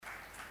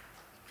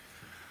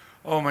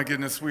Oh my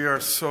goodness, we are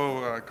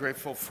so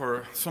grateful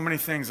for so many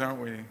things,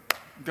 aren't we?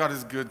 God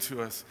is good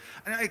to us.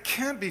 And it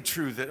can't be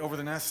true that over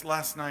the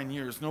last 9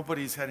 years,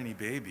 nobody's had any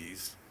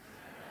babies.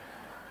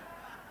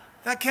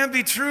 That can't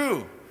be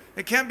true.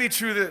 It can't be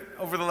true that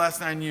over the last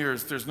 9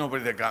 years, there's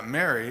nobody that got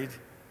married.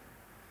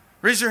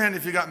 Raise your hand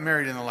if you got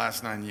married in the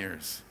last 9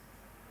 years.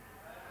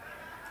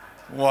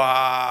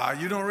 Wow,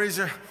 you don't raise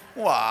your,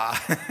 wow.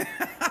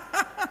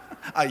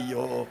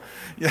 Ayo.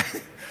 Yeah.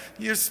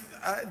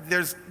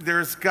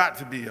 There's got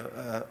to be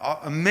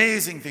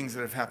amazing things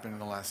that have happened in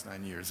the last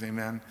 9 years.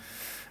 Amen.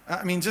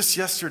 I mean, just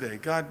yesterday,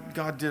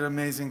 God did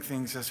amazing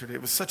things yesterday.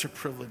 It was such a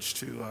privilege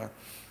to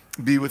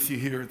be with you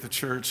here at the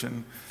church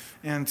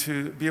and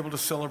to be able to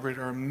celebrate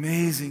our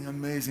amazing,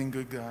 amazing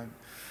good God,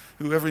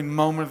 who every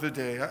moment of the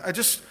day,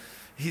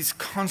 He's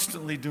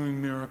constantly doing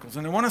miracles.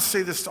 And I want to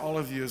say this to all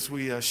of you as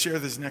we share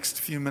this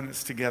next few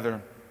minutes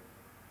together.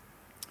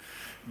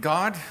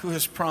 God, who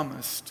has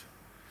promised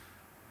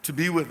to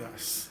be with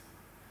us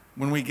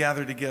when we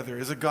gather together,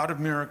 is a God of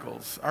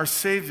miracles. Our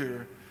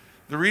Savior,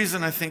 the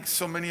reason I think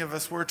so many of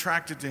us were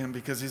attracted to Him,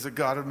 because He's a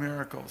God of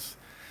miracles.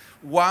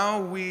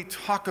 While we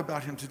talk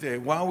about Him today,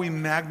 while we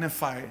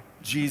magnify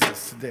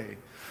Jesus today,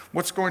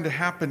 what's going to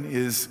happen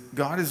is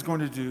God is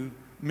going to do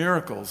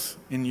miracles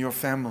in your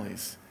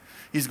families.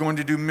 He's going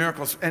to do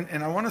miracles.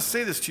 And I want to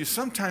say this to you.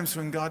 Sometimes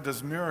when God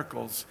does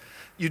miracles,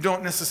 you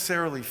don't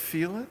necessarily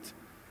feel it.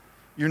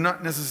 You're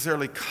not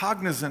necessarily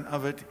cognizant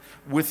of it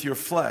with your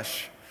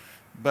flesh.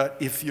 But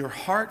if your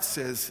heart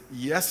says,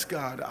 yes,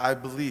 God, I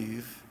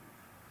believe,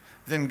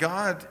 then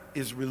God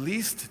is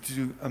released to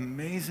do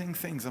amazing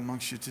things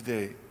amongst you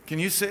today. Can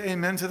you say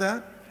amen to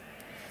that?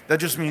 That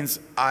just means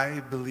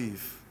I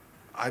believe.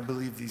 I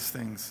believe these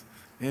things.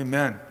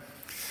 Amen.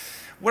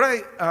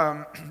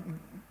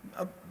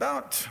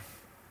 About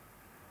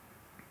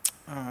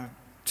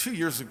 2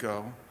 years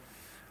ago,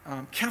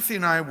 Kathy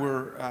and I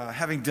were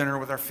having dinner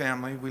with our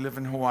family. We live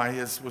in Hawaii,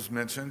 as was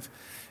mentioned,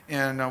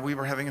 and we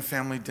were having a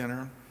family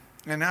dinner.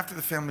 And after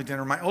the family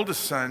dinner, my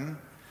oldest son,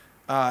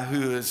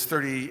 who is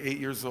 38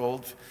 years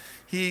old,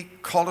 he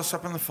called us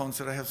up on the phone and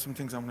said, I have some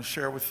things I'm going to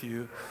share with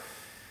you.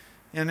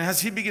 And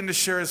as he began to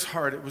share his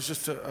heart, it was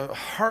just a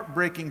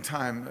heartbreaking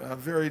time, a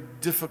very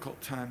difficult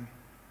time.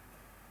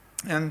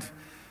 And,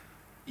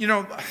 you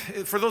know,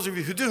 for those of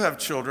you who do have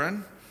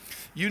children,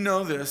 you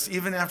know this,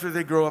 even after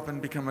they grow up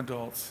and become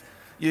adults.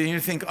 You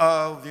think,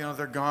 oh,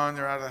 they're gone,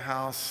 they're out of the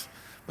house.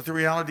 But the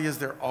reality is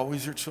they're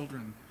always your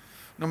children.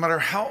 No matter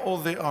how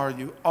old they are,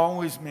 you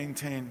always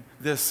maintain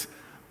this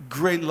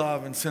great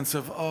love and sense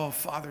of, oh,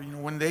 Father,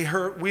 when they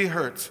hurt, we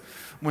hurt.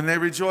 When they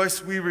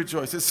rejoice, we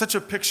rejoice. It's such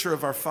a picture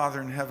of our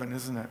Father in heaven,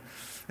 isn't it?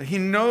 That He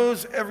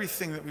knows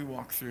everything that we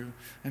walk through,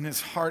 and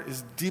His heart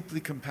is deeply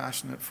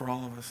compassionate for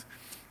all of us.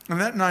 And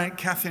that night,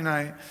 Kathy and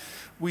I,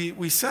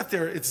 we sat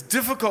there. It's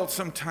difficult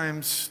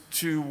sometimes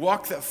to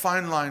walk that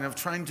fine line of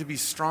trying to be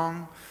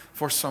strong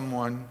for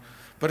someone,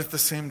 but at the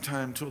same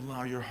time to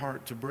allow your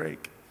heart to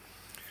break.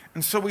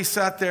 And so we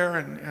sat there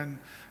and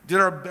did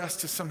our best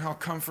to somehow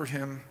comfort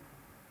him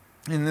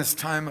in this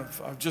time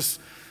of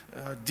just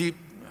deep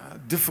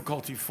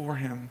difficulty for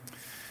him.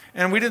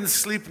 And we didn't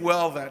sleep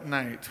well that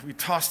night. We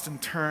tossed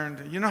and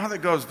turned. You know how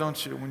that goes,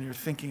 don't you, when you're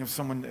thinking of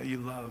someone that you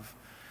love?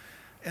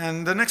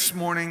 And the next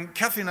morning,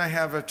 Kathy and I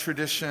have a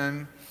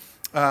tradition.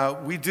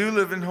 We do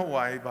live in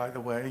Hawaii, by the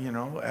way,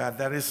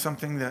 that is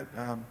something that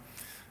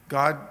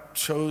God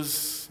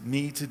chose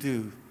me to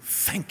do.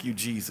 Thank you,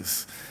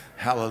 Jesus.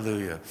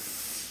 Hallelujah.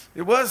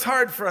 It was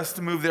hard for us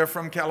to move there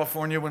from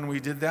California when we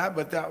did that,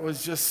 but that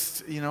was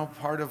just,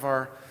 part of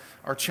our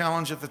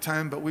challenge at the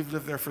time. But we've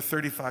lived there for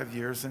 35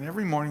 years, and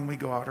every morning we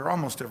go out, or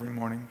almost every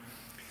morning,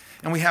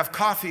 and we have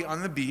coffee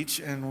on the beach,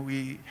 and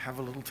we have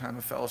a little time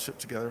of fellowship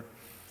together.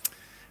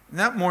 And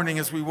that morning,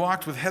 as we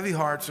walked with heavy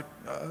hearts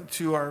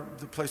to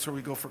the place where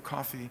we go for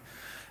coffee,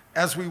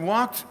 as we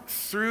walked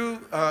through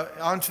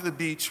onto the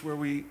beach where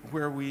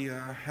we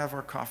have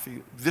our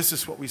coffee, this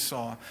is what we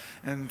saw.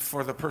 And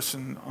for the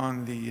person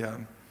on the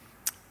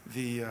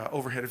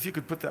overhead, if you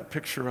could put that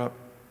picture up.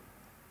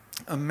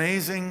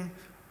 Amazing,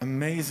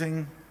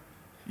 amazing.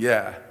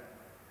 Yeah.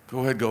 Go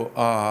ahead, go.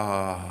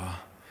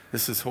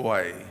 This is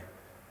Hawaii.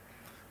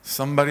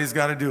 Somebody's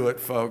got to do it,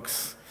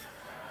 folks.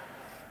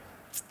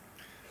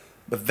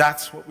 But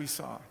that's what we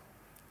saw.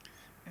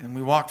 And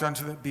we walked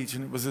onto the beach,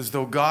 and it was as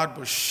though God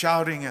was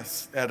shouting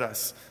at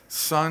us,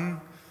 son,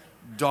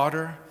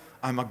 daughter,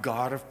 I'm a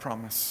God of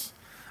promise.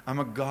 I'm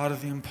a God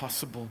of the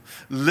impossible.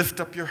 Lift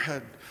up your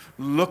head.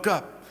 Look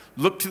up.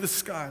 Look to the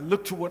sky.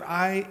 Look to what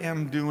I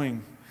am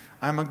doing.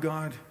 I'm a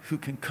God who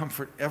can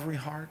comfort every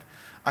heart.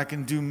 I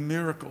can do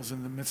miracles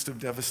in the midst of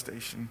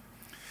devastation.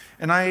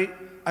 And I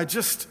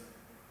just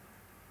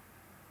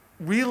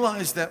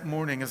realized that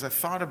morning as I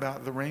thought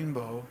about the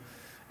rainbow,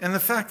 and the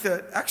fact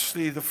that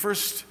actually the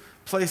first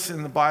place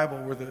in the Bible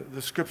where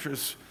the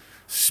scriptures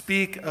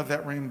speak of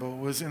that rainbow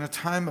was in a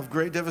time of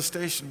great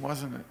devastation,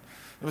 wasn't it?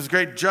 There was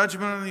great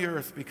judgment on the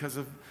earth because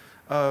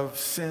of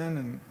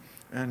sin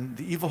and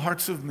the evil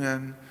hearts of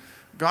men.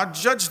 God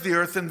judged the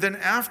earth, and then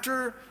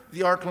after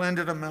the ark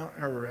landed on Mount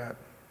Ararat,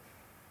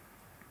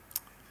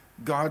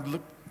 God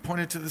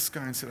pointed to the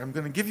sky and said, I'm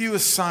going to give you a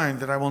sign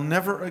that I will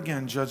never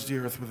again judge the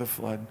earth with a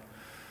flood.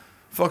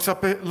 Folks,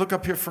 look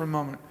up here for a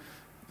moment.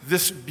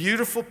 This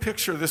beautiful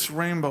picture, this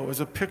rainbow, is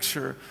a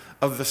picture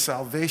of the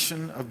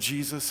salvation of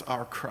Jesus,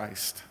 our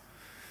Christ.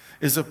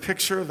 Is a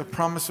picture of the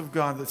promise of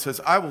God that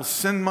says, I will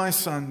send my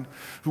son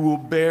who will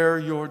bear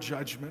your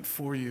judgment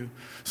for you,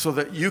 so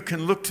that you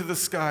can look to the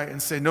sky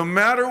and say, no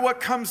matter what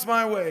comes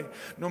my way,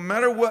 no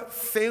matter what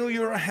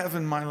failure I have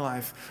in my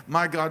life,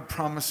 my God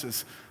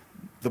promises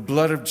the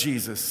blood of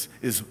Jesus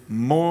is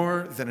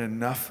more than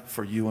enough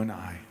for you and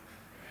I.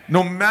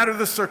 No matter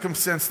the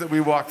circumstance that we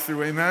walk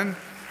through, amen?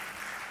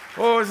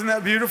 Oh, isn't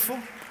that beautiful?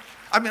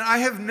 I mean, I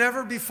have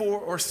never before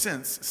or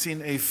since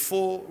seen a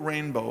full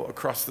rainbow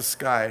across the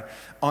sky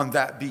on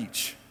that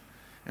beach.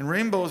 And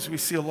rainbows we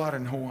see a lot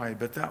in Hawaii,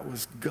 but that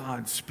was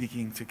God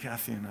speaking to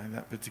Kathy and I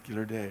that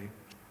particular day.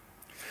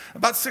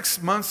 About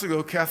 6 months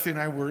ago, Kathy and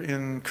I were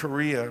in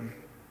Korea,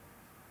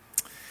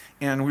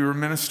 and we were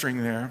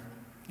ministering there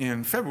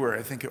in February,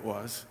 I think it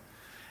was.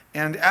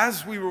 And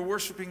as we were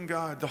worshiping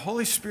God, the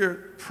Holy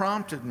Spirit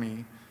prompted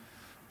me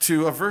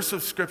to a verse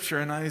of Scripture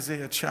in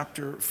Isaiah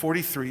chapter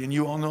 43. And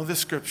you all know this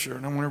Scripture,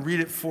 and I'm going to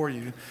read it for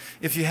you.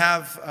 If you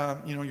have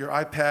your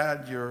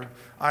iPad, your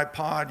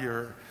iPod,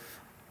 your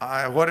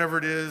whatever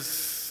it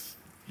is,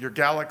 your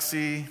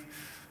Galaxy,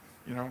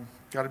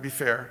 got to be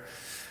fair,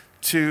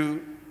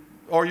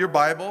 or your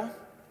Bible,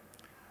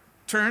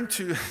 turn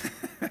to,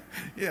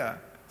 yeah,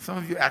 some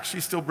of you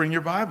actually still bring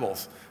your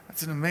Bibles.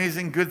 That's an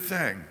amazing, good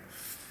thing.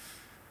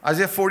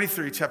 Isaiah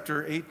 43,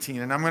 chapter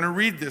 18, and I'm going to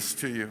read this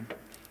to you.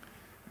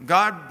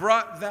 God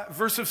brought that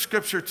verse of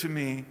Scripture to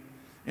me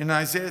in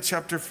Isaiah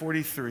chapter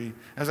 43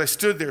 as I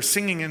stood there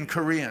singing in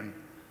Korean.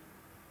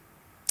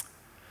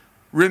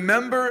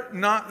 Remember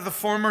not the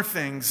former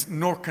things,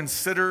 nor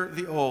consider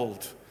the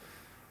old.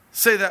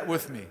 Say that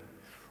with me.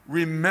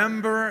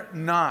 Remember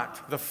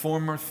not the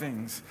former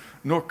things,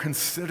 nor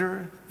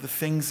consider the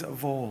things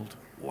of old.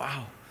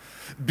 Wow.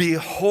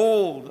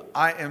 Behold,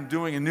 I am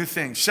doing a new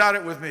thing. Shout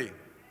it with me.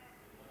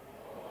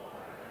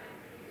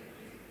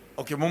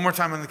 Okay, one more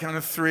time on the count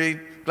of 3.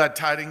 Glad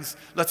tidings.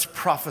 Let's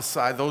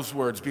prophesy those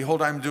words.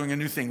 Behold, I am doing a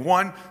new thing.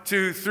 1,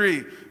 2,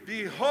 3.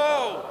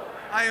 Behold,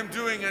 I am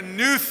doing a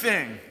new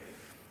thing.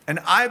 And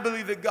I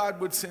believe that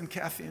God would send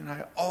Kathy and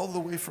I all the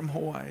way from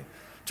Hawaii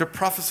to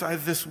prophesy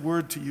this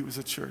word to you as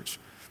a church.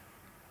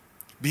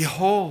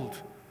 Behold,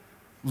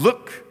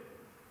 look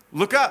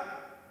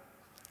up.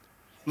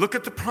 Look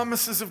at the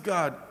promises of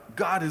God.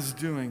 God is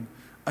doing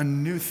a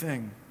new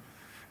thing.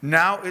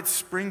 Now it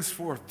springs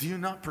forth. Do you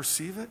not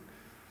perceive it?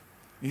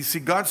 You see,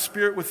 God's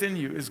Spirit within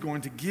you is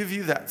going to give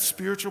you that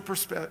spiritual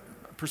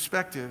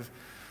perspective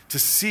to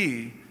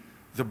see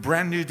the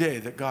brand new day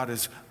that God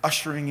is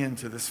ushering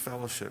into this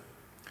fellowship.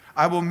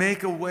 I will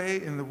make a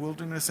way in the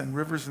wilderness and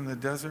rivers in the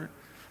desert.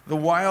 The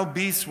wild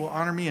beasts will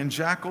honor me, and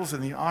jackals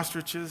and the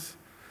ostriches.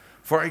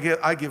 For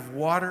I give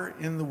water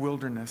in the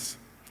wilderness,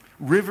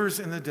 rivers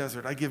in the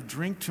desert. I give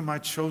drink to my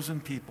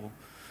chosen people,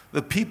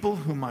 the people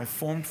whom I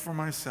formed for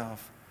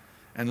myself.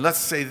 And let's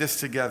say this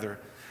together,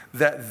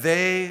 that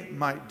they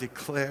might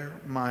declare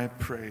my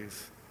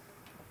praise.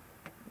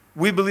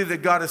 We believe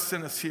that God has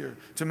sent us here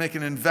to make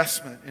an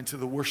investment into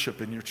the worship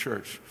in your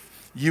church.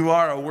 You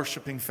are a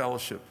worshiping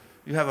fellowship.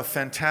 You have a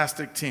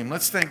fantastic team.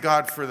 Let's thank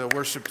God for the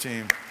worship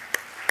team.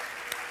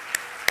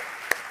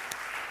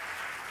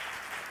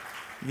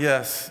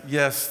 Yes,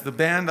 the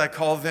band, I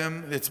call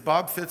them, it's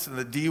Bob Fitz and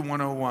the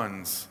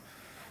D101s.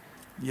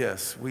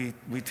 Yes, we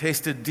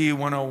tasted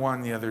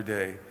D101 the other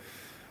day.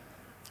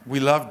 We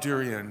love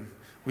durian.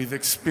 We've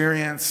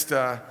experienced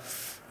the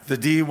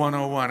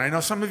D101. I know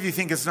some of you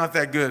think it's not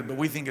that good, but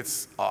we think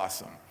it's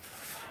awesome.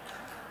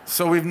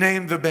 So we've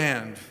named the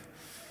band.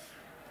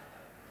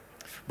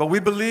 But we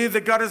believe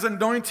that God has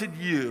anointed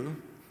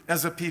you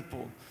as a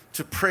people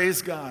to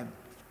praise God.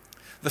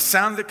 The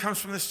sound that comes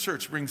from this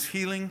church brings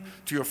healing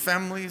to your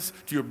families,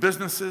 to your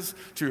businesses,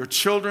 to your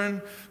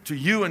children, to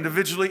you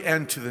individually,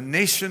 and to the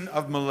nation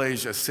of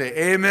Malaysia.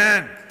 Say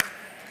amen.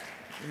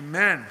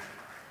 Amen.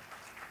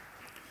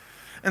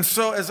 And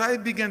so as I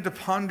began to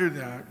ponder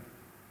that,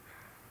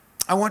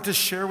 I want to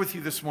share with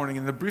you this morning,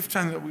 in the brief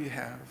time that we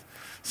have,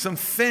 some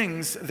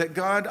things that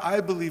God, I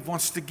believe,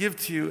 wants to give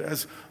to you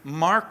as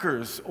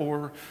markers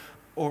or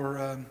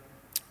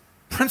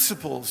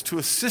principles to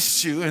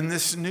assist you in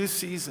this new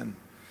season.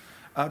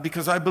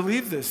 Because I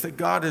believe this, that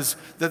God is,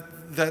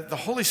 that the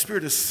Holy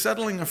Spirit is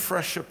settling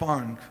afresh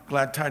upon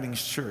Glad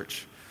Tidings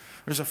Church.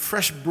 There's a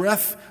fresh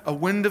breath, a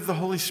wind of the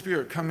Holy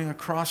Spirit coming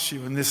across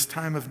you in this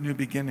time of new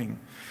beginning.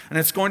 And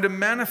it's going to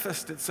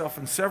manifest itself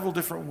in several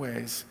different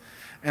ways.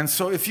 And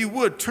so if you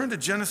would, turn to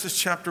Genesis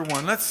chapter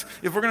 1.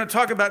 If we're going to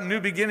talk about new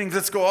beginnings,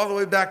 let's go all the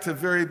way back to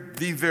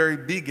the very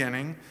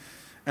beginning.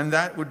 And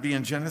that would be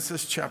in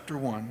Genesis chapter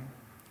 1.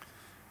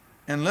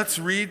 And let's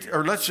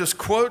just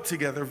quote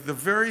together the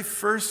very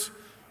first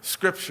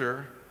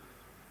scripture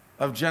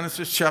of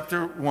Genesis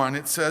chapter 1.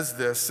 It says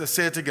this. Let's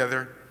say it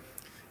together.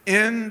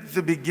 In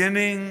the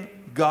beginning,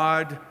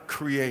 God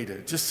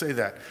created. Just say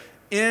that.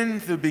 In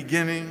the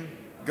beginning,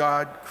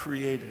 God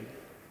created.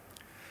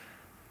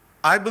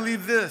 I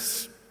believe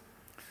this,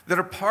 that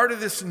a part of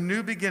this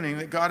new beginning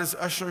that God is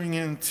ushering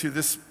into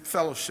this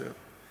fellowship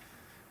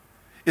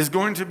is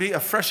going to be a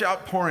fresh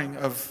outpouring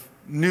of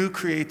new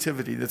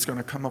creativity that's going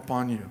to come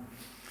upon you.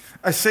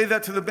 I say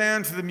that to the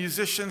band, to the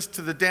musicians,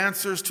 to the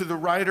dancers, to the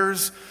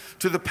writers,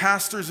 to the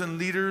pastors and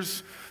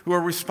leaders who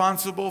are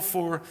responsible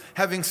for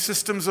having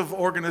systems of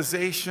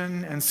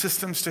organization and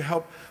systems to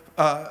help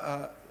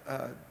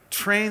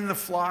train the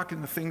flock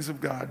in the things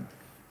of God.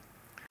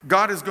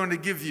 God is going to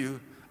give you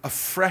a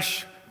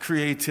fresh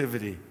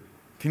creativity.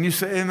 Can you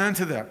say amen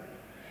to that?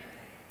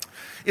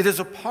 It is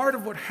a part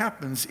of what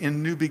happens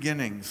in new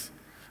beginnings,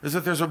 is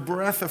that there's a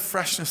breath of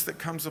freshness that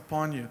comes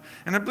upon you.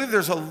 And I believe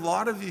there's a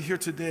lot of you here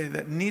today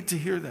that need to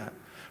hear that.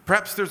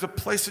 Perhaps there's a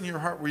place in your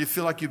heart where you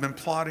feel like you've been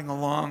plodding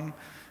along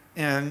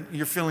and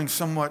you're feeling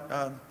somewhat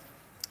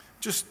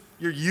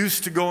you're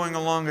used to going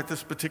along at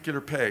this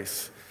particular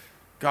pace.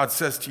 God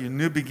says to you,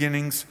 new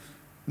beginnings,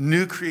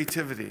 new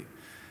creativity.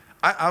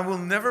 I will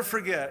never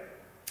forget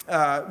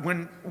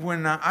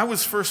when I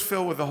was first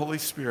filled with the Holy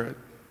Spirit.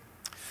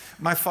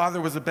 My father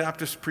was a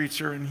Baptist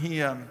preacher, and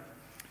he,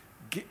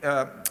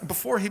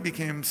 before he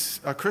became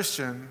a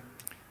Christian,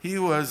 he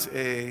was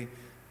a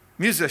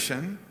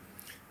musician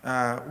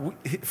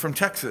from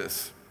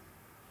Texas.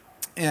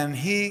 And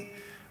he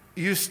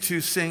used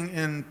to sing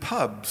in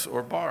pubs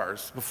or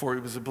bars before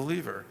he was a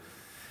believer.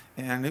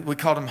 And we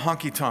called them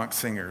honky-tonk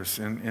singers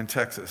in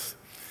Texas.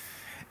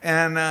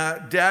 And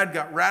Dad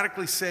got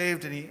radically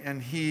saved,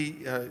 and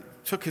he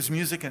took his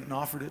music and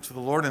offered it to the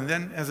Lord. And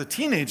then as a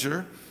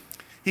teenager,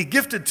 he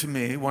gifted to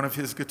me one of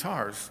his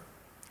guitars.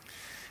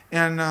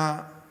 And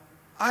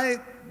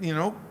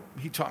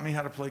he taught me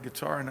how to play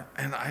guitar.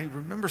 And I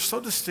remember so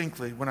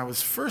distinctly when I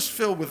was first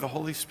filled with the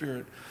Holy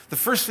Spirit, the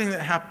first thing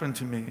that happened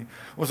to me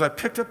was I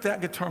picked up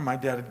that guitar my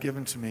dad had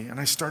given to me, and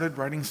I started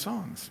writing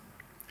songs.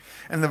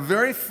 And the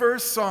very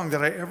first song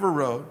that I ever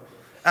wrote,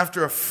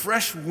 after a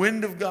fresh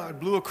wind of God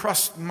blew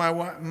across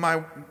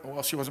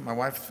well, she wasn't my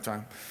wife at the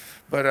time,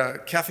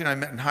 but Kathy and I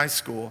met in high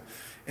school.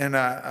 And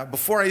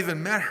before I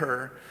even met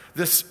her,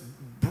 this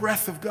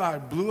breath of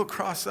God blew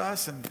across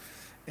us and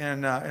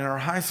in our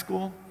high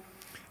school.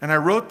 And I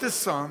wrote this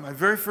song, my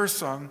very first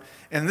song,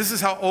 and this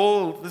is how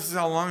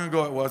long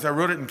ago it was. I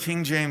wrote it in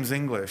King James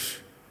English.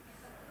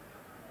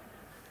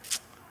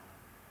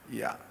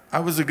 Yeah, I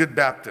was a good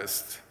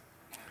Baptist.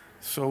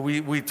 So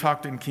we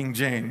talked in King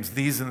James,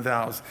 these and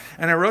thous.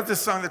 And I wrote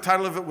this song, the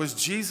title of it was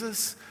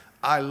Jesus,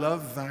 I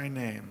Love Thy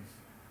Name.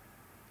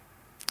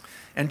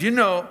 And you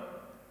know,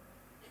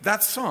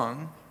 that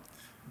song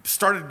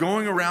started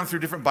going around through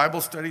different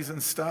Bible studies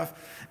and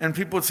stuff, and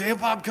people would say, hey,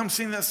 Bob, come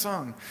sing that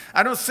song.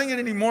 I don't sing it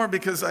anymore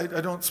because I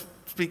don't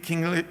speak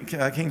King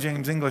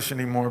James English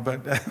anymore,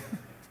 but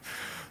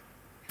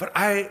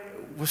I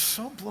was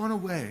so blown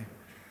away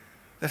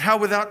that how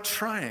without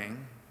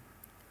trying,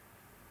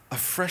 a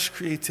fresh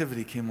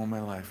creativity came on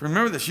my life.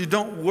 Remember this, you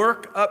don't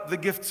work up the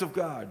gifts of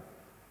God.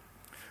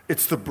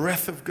 It's the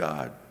breath of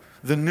God,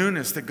 the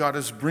newness that God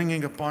is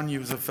bringing upon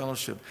you as a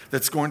fellowship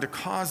that's going to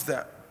cause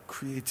that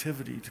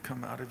creativity to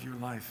come out of your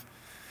life.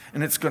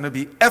 And it's going to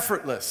be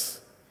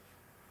effortless.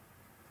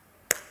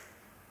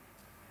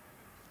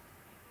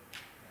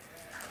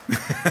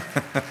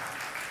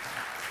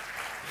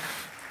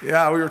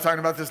 Yeah, we were talking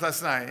about this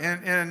last night.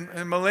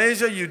 In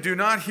Malaysia, you do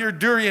not hear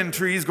durian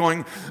trees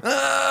going,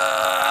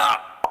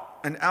 ah!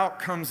 And out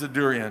comes a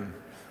durian.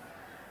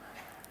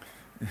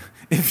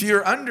 If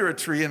you're under a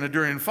tree and a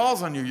durian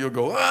falls on you, you'll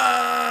go,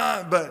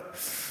 ah! But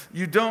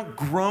you don't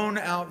groan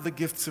out the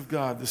gifts of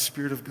God. The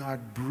Spirit of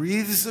God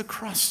breathes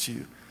across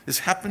you. It's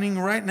happening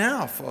right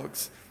now,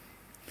 folks.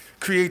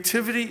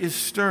 Creativity is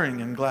stirring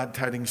in Glad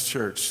Tidings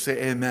Church.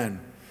 Say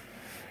amen.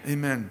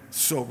 Amen.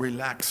 So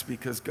relax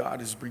because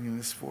God is bringing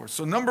this forth.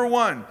 So number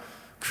one,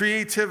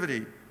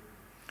 creativity.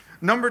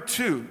 Number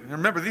two, and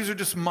remember, these are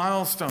just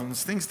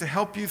milestones, things to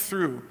help you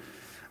through.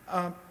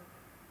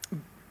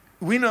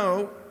 We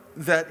know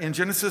that in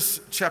Genesis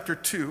chapter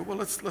 2, well,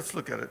 let's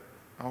look at it.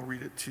 I'll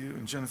read it to you.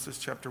 In Genesis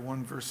chapter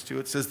 1, verse 2,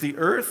 it says, the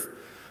earth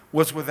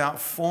was without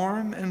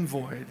form and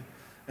void,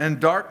 and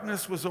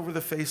darkness was over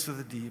the face of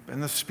the deep,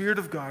 and the Spirit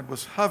of God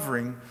was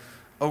hovering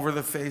over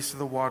the face of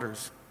the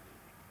waters.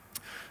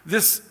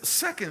 This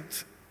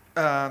second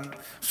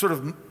sort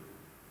of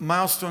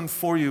milestone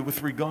for you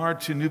with regard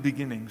to new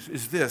beginnings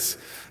is this.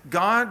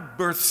 God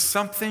birthed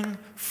something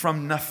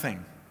from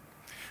nothing.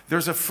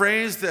 There's a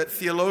phrase that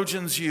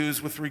theologians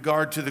use with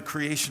regard to the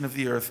creation of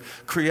the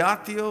earth,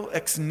 creatio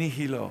ex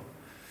nihilo.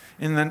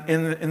 In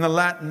the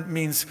Latin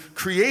means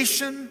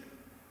creation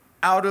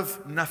out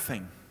of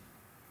nothing.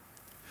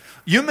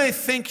 You may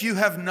think you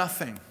have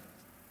nothing,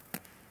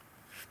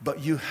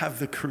 but you have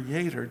the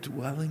Creator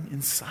dwelling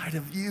inside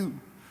of you.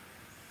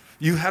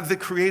 You have the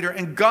Creator,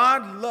 and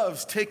God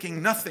loves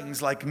taking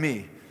nothings like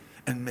me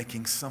and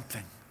making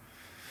something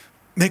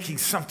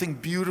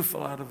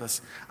beautiful out of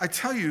us. I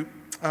tell you,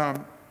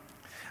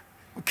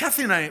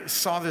 Kathy and I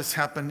saw this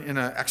happen in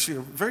actually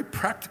a very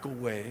practical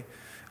way.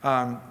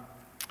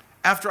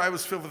 After I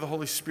was filled with the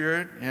Holy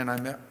Spirit and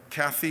I met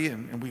Kathy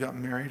and we got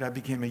married, I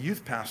became a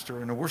youth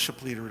pastor and a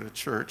worship leader at a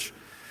church.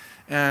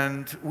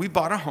 And we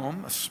bought a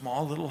home, a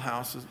small little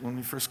house when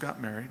we first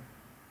got married.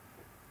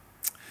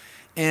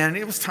 And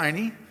it was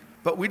tiny,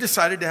 but we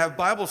decided to have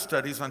Bible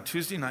studies on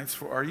Tuesday nights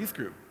for our youth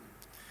group.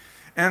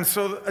 And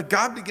so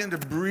God began to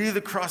breathe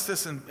across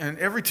this, and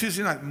every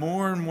Tuesday night,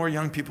 more and more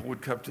young people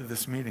would come to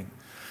this meeting.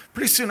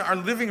 Pretty soon, our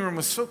living room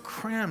was so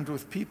crammed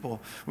with people.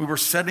 We were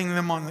setting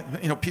them on,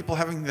 people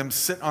having them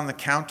sit on the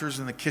counters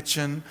in the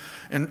kitchen,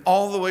 and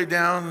all the way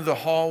down the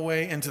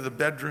hallway into the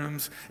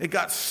bedrooms. It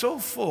got so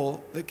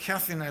full that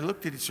Kathy and I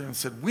looked at each other and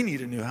said, we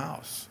need a new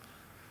house.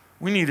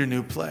 We need a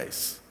new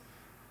place.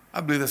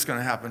 I believe that's going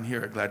to happen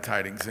here at Glad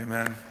Tidings.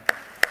 Amen.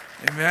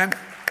 Amen.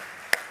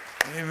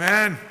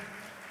 Amen.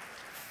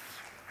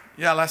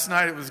 Yeah, last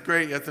night it was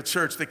great at the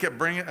church. They kept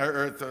bringing,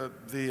 or at the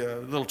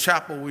little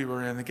chapel we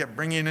were in, they kept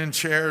bringing in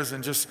chairs,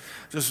 and just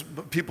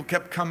people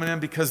kept coming in,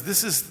 because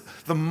this is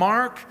the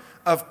mark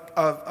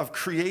of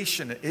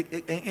creation.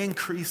 It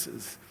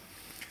increases.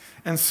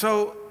 And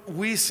so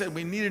we said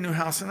we need a new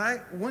house.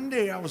 And one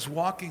day I was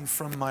walking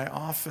from my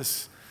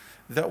office,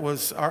 that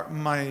was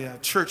my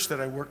church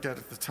that I worked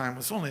at the time,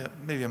 was only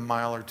maybe a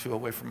mile or two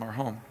away from our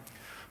home.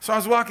 So I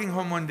was walking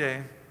home one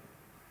day.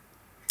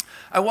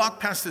 I walked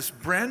past this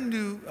brand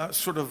new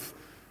sort of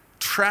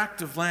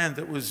tract of land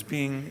that was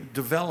being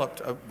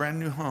developed,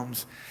 brand new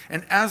homes.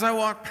 And as I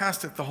walked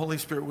past it, the Holy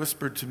Spirit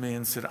whispered to me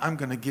and said, I'm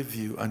going to give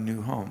you a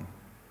new home.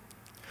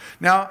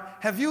 Now,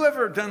 have you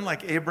ever done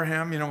like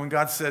Abraham, when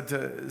God said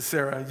to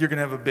Sarah, you're going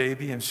to have a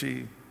baby, and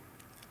she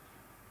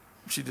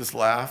just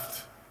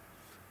laughed?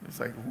 It's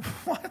like,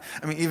 what?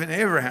 I mean, even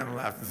Abraham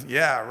laughed and said,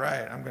 yeah,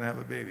 right, I'm going to have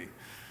a baby.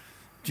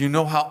 Do you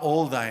know how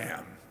old I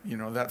am?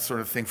 That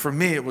sort of thing. For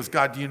me, it was,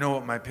 God, do you know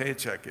what my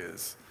paycheck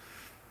is?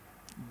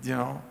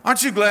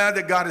 Aren't you glad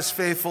that God is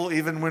faithful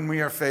even when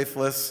we are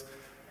faithless?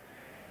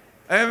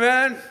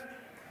 Amen?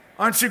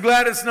 Aren't you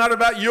glad it's not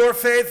about your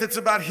faith, it's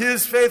about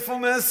His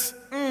faithfulness?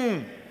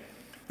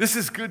 This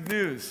is good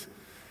news.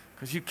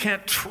 Because you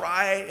can't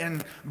try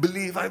and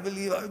believe, I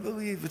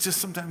believe. It's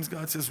just sometimes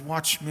God says,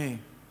 watch me,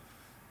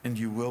 and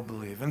you will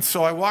believe. And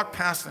so I walked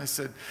past and I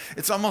said,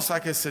 it's almost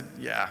like I said,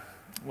 yeah,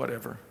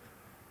 whatever.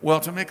 Well,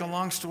 to make a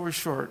long story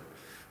short,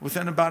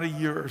 within about a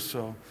year or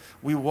so,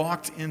 we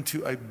walked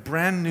into a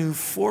brand new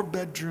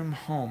 4-bedroom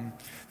home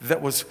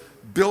that was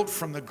built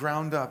from the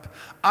ground up.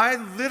 I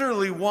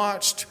literally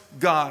watched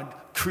God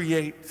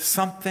create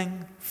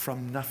something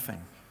from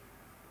nothing.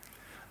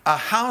 A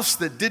house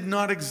that did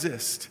not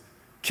exist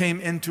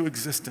came into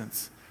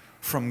existence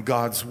from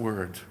God's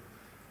word.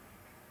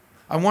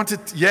 Go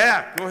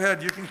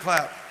ahead, you can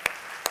clap.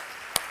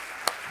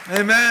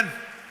 Amen.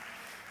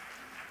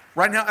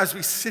 Right now, as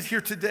we sit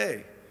here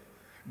today,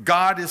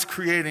 God is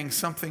creating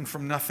something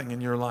from nothing in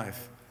your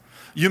life.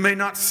 You may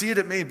not see it.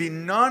 It may be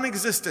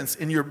non-existent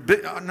in your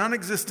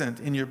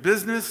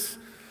business,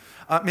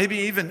 maybe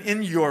even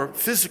in your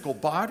physical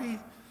body.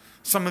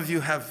 Some of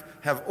you have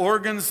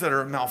organs that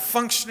are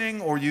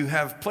malfunctioning, or you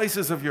have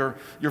places of your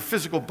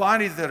physical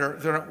body that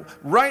are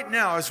right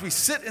now, as we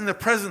sit in the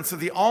presence of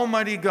the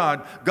Almighty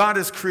God, God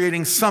is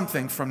creating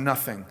something from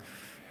nothing.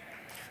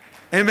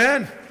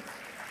 Amen.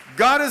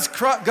 God is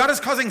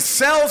causing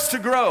cells to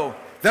grow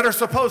that are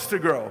supposed to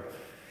grow.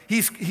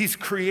 He's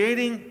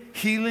creating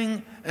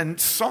healing and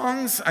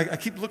songs. I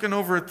keep looking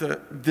over at the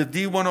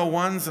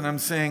D101s, and I'm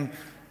saying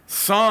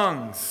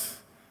songs.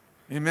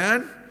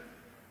 Amen?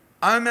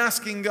 I'm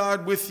asking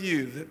God with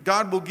you that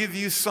God will give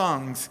you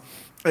songs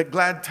at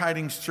Glad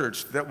Tidings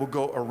Church that will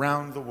go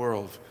around the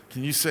world.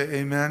 Can you say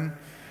amen?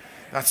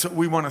 That's what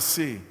we want to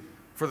see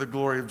for the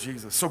glory of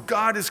Jesus. So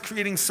God is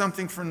creating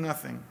something from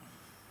nothing.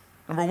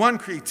 Number 1,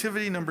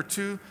 creativity. Number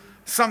 2,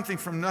 something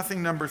from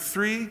nothing. Number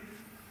 3,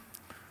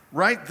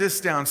 write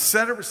this down,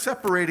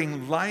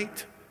 separating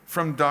light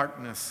from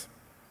darkness.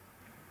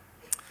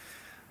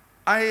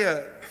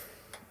 I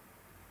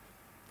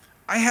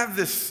have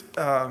this,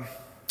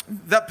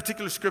 that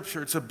particular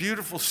scripture. It's a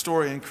beautiful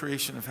story in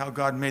creation of how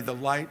God made the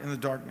light and the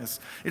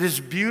darkness. It is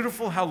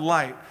beautiful how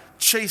light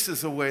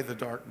chases away the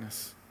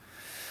darkness.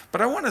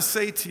 But I want to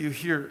say to you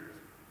here,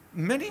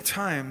 many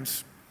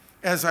times,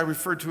 as I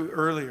referred to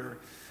earlier,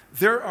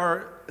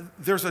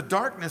 there's a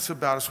darkness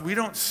about us. We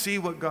don't see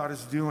what God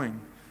is doing.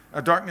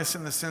 A darkness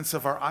in the sense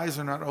of our eyes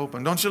are not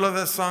open. Don't you love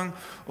that song?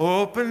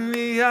 Open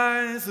the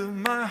eyes of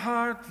my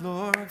heart,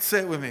 Lord.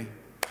 Say it with me.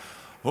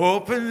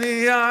 Open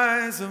the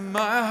eyes of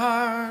my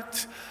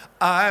heart.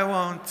 I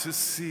want to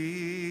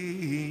see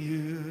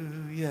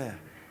you. Yeah.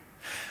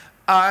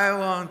 I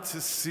want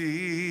to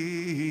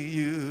see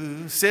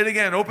you. Say it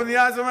again. Open the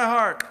eyes of my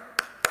heart.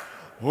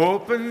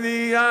 Open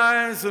the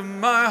eyes of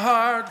my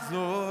heart,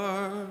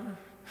 Lord.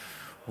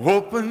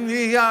 Open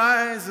the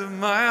eyes of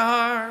my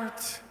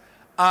heart.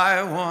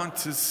 I want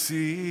to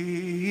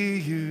see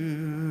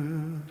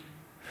you.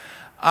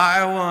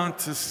 I want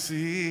to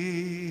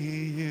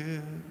see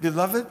you.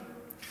 Beloved,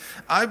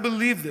 I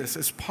believe this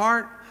as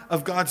part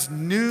of God's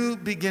new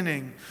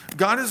beginning.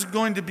 God is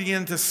going to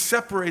begin to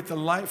separate the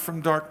light from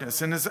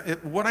darkness. And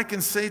what I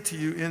can say to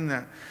you in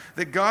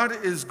that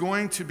God is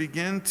going to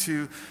begin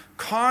to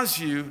cause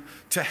you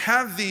to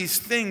have these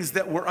things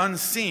that were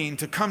unseen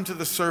to come to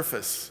the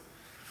surface.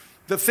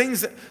 The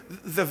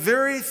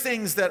very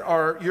things that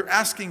you're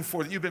asking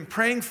for, that you've been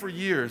praying for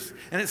years,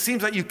 and it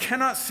seems like you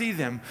cannot see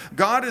them,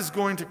 God is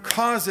going to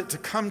cause it to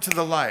come to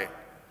the light.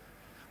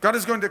 God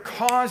is going to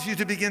cause you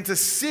to begin to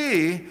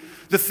see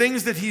the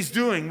things that He's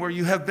doing where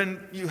you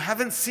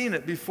haven't seen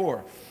it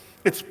before.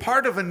 It's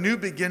part of a new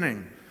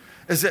beginning.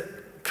 Is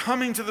it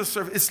coming to the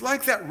surface? It's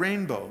like that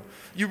rainbow.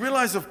 You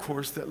realize, of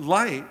course, that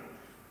light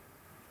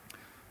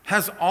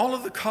has all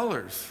of the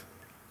colors.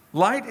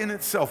 Light in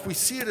itself, we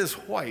see it as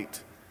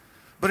white,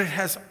 but it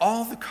has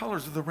all the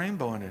colors of the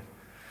rainbow in it.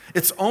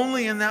 It's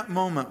only in that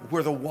moment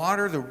where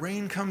the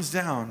rain comes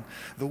down,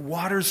 the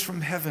waters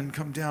from heaven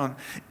come down,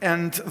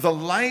 and the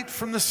light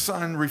from the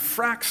sun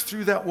refracts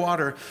through that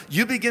water,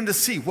 you begin to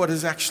see what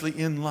is actually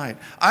in light.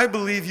 I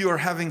believe you are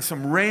having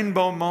some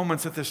rainbow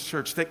moments at this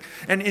church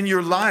and in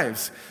your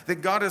lives,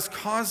 that God is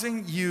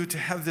causing you to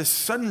have this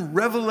sudden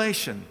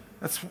revelation.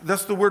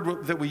 That's the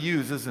word that we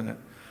use, isn't it?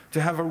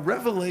 To have a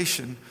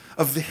revelation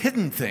of the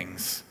hidden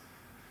things.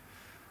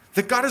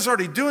 That God is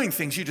already doing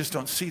things, you just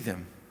don't see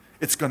them.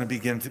 It's going to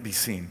begin to be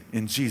seen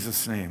in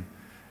Jesus' name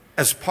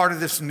as part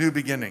of this new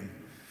beginning.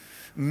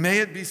 May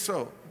it be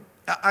so.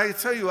 I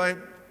tell you,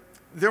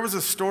 there was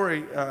a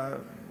story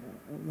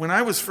when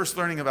I was first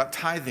learning about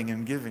tithing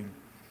and giving.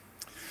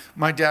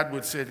 My dad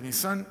would say to me,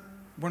 son,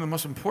 one of the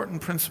most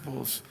important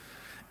principles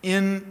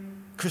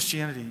in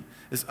Christianity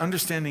is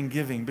understanding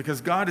giving, because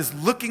God is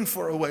looking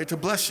for a way to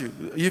bless you.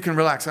 You can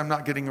relax. I'm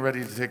not getting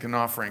ready to take an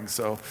offering,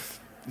 so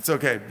it's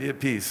okay. Be at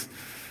peace.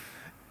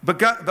 But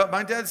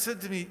my dad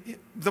said to me,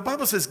 the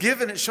Bible says,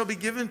 give and it shall be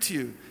given to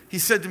you. He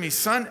said to me,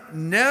 son,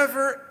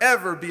 never,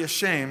 ever be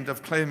ashamed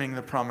of claiming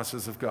the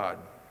promises of God.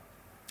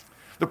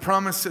 The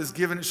promise says,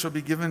 give and it shall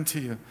be given to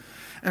you.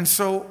 And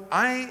so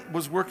I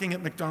was working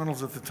at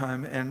McDonald's at the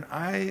time, and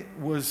I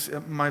was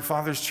at my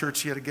father's church.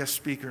 He had a guest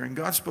speaker, and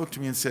God spoke to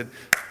me and said,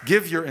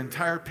 give your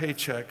entire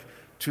paycheck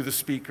to the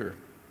speaker.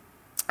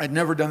 I'd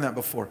never done that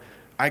before.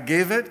 I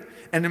gave it,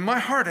 and in my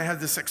heart I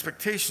had this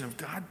expectation of,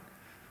 God,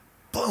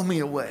 blow me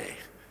away.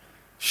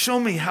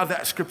 Show me how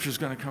that scripture is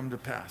going to come to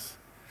pass.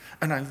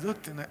 And I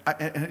looked, and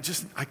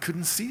I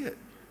couldn't see it.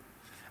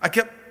 I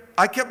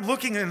kept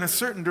looking in a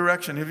certain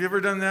direction. Have you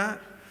ever done that?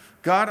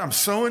 God, I'm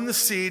sowing the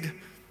seed,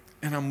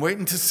 and I'm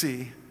waiting to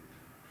see,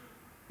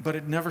 but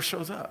it never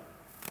shows up.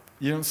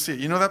 You don't see it.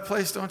 You know that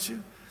place, don't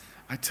you?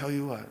 I tell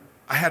you what,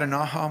 I had an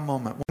aha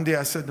moment. One day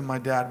I said to my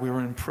dad, we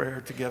were in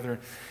prayer together,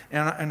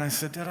 and I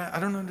said, Dad, I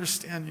don't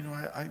understand. You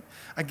know,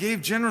 I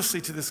gave generously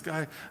to this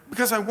guy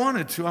because I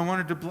wanted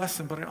to bless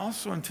him, but I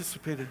also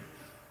anticipated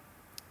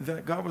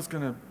that God was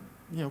going to,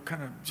 you know,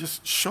 kind of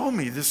just show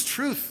me this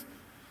truth.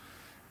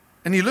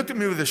 And he looked at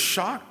me with a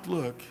shocked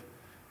look,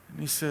 and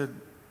he said,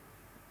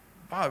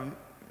 Bob,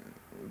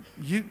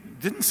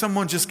 didn't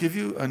someone just give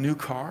you a new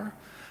car?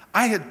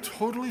 I had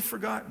totally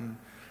forgotten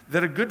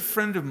that a good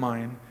friend of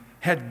mine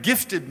had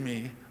gifted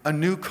me a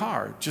new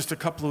car just a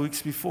couple of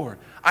weeks before.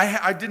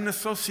 I didn't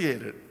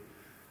associate it.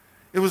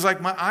 It was like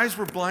my eyes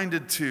were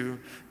blinded to,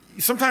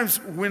 sometimes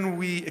when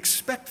we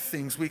expect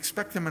things, we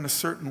expect them in a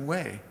certain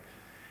way.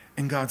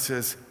 And God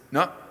says,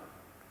 no,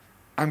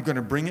 I'm going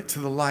to bring it to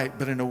the light,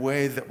 but in a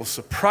way that will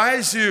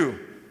surprise you.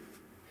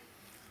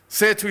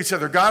 Say it to each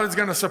other. God is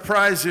going to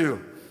surprise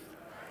you.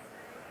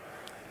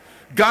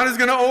 God is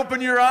going to open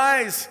your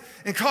eyes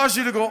and cause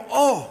you to go,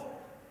 oh,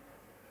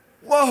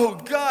 whoa,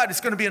 God,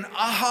 it's going to be an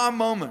aha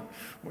moment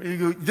where you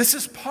go, this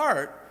is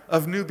part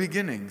of new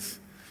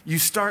beginnings. You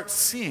start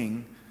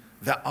seeing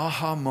that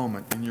aha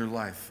moment in your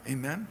life.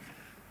 Amen?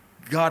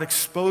 God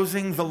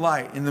exposing the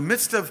light in the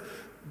midst of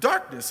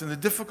darkness and the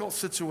difficult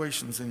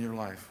situations in your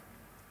life.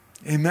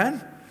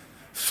 Amen?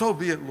 So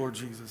be it, Lord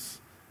Jesus.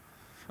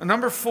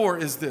 Number 4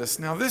 is this.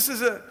 Now, this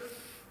is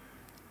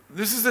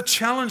a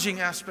challenging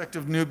aspect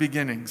of new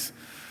beginnings.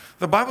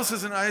 The Bible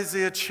says in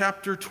Isaiah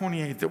chapter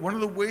 28 that one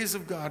of the ways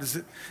of God is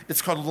that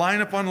it's called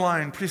line upon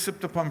line,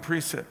 precept upon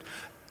precept.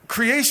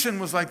 Creation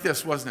was like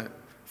this, wasn't it?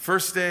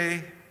 First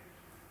day,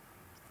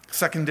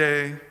 second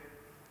day,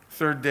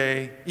 third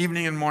day,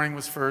 evening and morning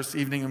was first,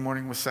 evening and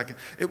morning was second.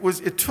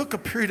 It took a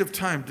period of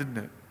time, didn't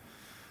it?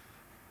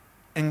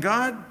 And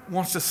God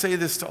wants to say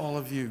this to all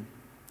of you.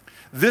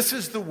 This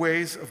is the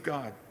ways of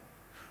God.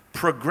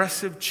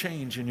 Progressive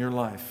change in your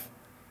life.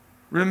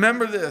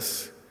 Remember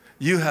this.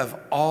 You have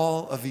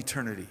all of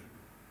eternity.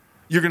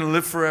 You're going to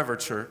live forever,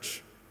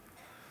 church.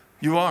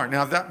 You are.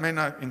 Now, that may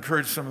not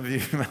encourage some of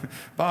you.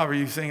 Bob, are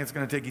you saying it's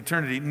going to take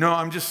eternity? No,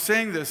 I'm just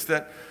saying this,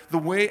 that the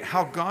way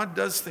how God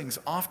does things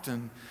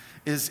often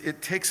is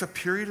it takes a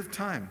period of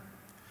time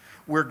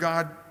where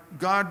God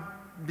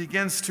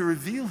begins to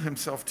reveal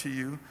himself to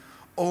you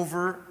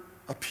over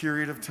a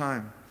period of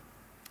time.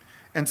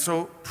 And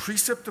so,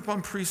 precept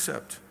upon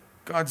precept,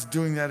 God's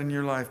doing that in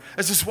your life.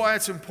 This is why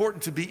it's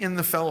important to be in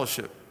the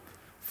fellowship.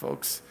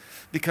 folks.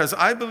 Because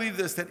I believe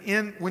this, that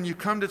when you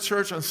come to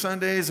church on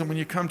Sundays and when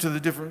you come to the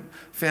different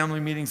family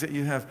meetings that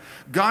you have,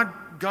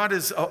 God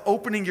is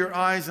opening your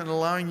eyes and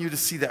allowing you to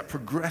see that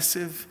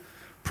progressive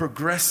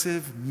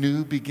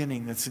new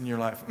beginning that's in your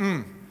life.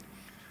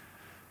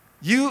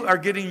 You are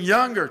getting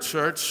younger,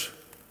 church.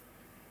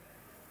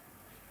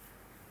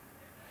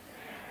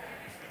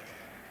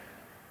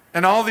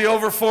 And all the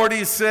over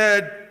 40s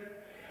said,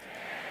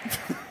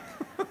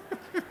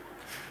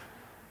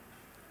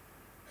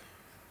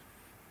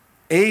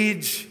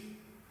 age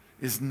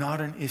is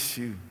not an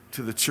issue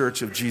to the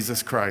church of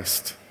Jesus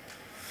Christ.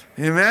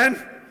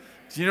 Amen?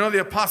 Do you know the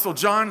Apostle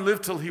John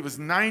lived till he was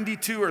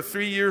 92 or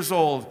 3 years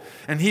old,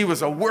 and he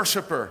was a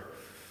worshiper.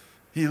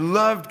 He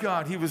loved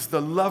God. He was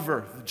the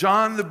lover,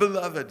 John the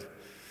beloved.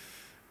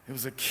 It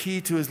was a key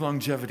to his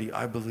longevity,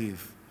 I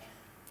believe.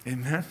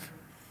 Amen?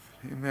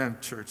 Amen,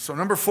 church. So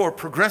number 4,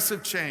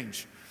 progressive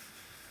change.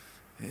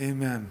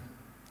 Amen.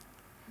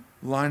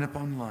 Line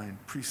upon line,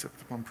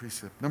 precept upon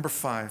precept. Number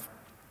 5.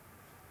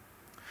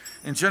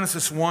 In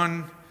Genesis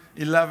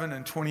 1:11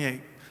 and 28,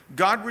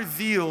 God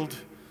revealed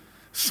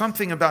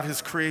something about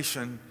his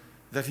creation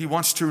that he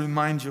wants to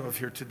remind you of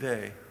here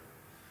today.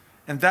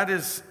 And that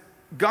is,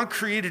 God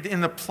created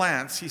in the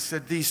plants, he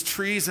said, these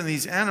trees and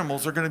these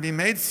animals are going to be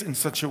made in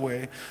such a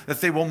way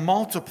that they will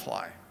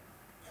multiply.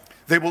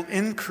 They will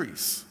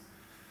increase.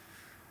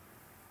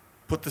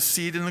 Put the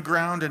seed in the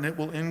ground and it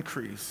will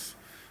increase.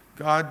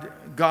 God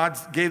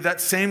gave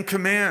that same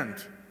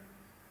command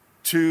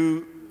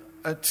to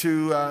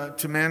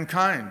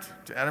mankind,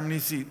 to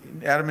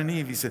Adam and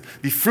Eve. He said,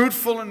 be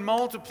fruitful and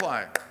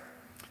multiply.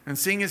 And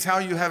seeing as how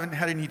you haven't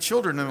had any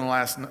children in the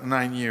last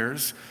 9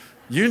 years,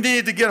 you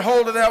need to get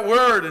hold of that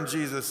word in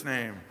Jesus'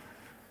 name.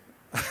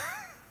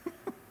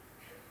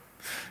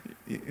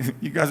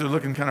 You guys are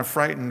looking kind of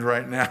frightened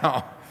right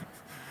now.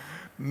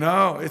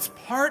 No, it's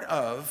part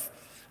of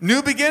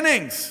new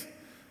beginnings.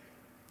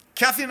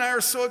 Kathy and I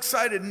are so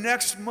excited.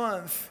 Next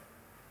month,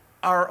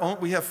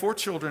 we have 4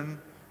 children.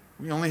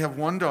 We only have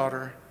 1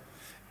 daughter,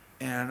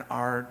 and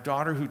our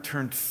daughter, who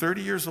turned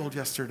 30 years old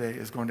yesterday,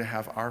 is going to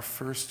have our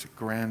first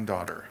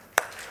granddaughter.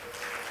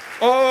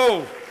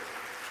 Oh!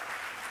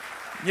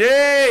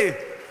 Yay!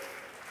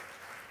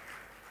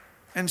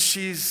 And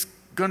she's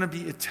going to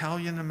be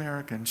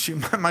Italian-American.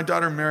 My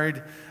daughter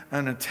married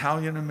an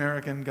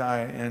Italian-American guy,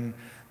 and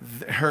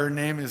her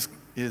name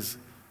is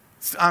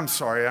I'm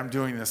sorry, I'm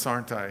doing this,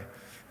 aren't I?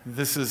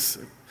 This is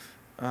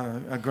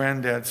a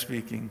granddad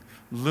speaking.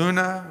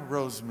 Luna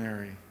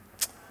Rosemary.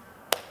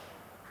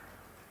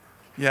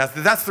 Yeah,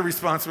 that's the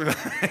response we like.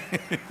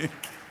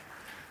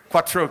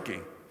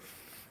 Quattrocchi.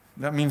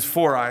 That means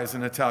 4 eyes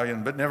in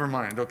Italian, but never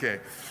mind. Okay.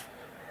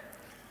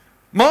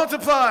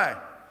 Multiply.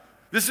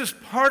 This is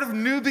part of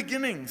new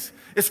beginnings.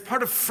 It's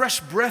part of fresh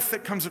breath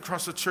that comes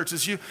across the church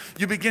as you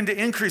begin to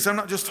increase. I'm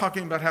not just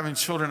talking about having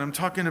children. I'm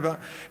talking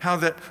about how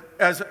that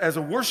as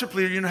a worship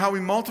leader, you know how we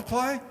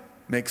multiply?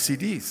 Make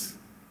CDs.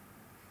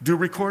 Do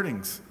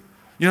recordings.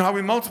 You know how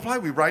we multiply?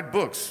 We write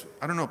books.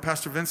 I don't know,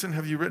 Pastor Vincent,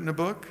 have you written a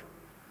book?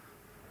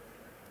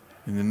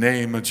 In the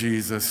name of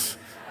Jesus.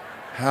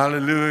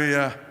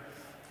 Hallelujah.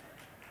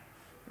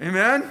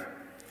 Amen?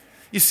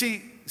 You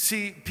see,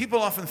 people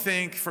often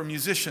think for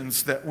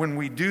musicians that when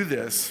we do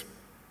this,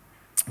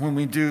 when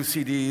we do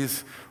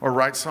CDs or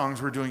write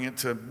songs, we're doing it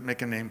to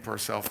make a name for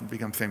ourselves and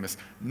become famous.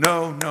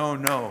 No, no,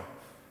 no.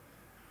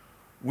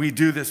 We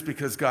do this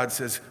because God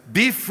says,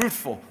 be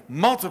fruitful,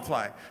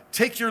 multiply.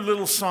 Take your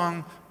little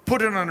song,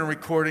 put it on a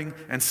recording,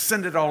 and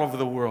send it all over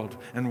the world,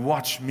 and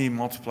watch me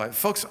multiply.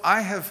 Folks,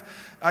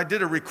 I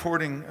did a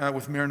recording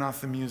with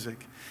Maranatha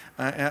Music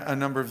a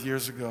number of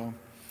years ago.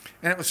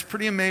 And it was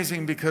pretty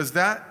amazing because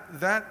it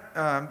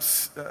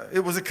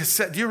was a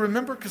cassette. Do you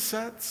remember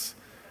cassettes?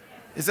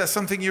 Is that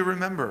something you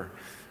remember?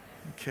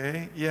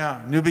 Okay,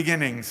 yeah, new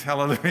beginnings,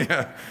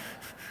 hallelujah.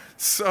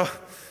 So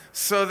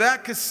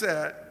that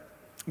cassette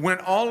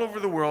went all over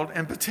the world,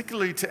 and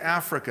particularly to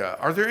Africa.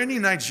 Are there any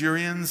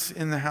Nigerians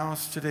in the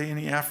house today?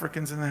 Any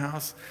Africans in the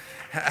house?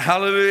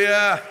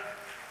 Hallelujah.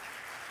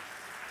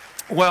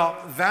 Well,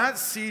 that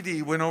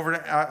CD went over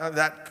to,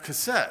 that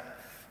cassette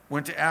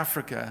went to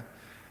Africa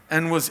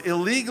and was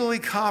illegally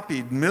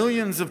copied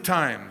millions of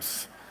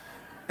times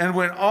and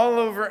went all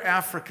over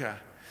Africa.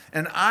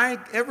 And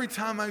every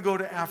time I go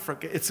to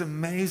Africa, it's an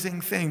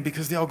amazing thing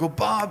because they all go,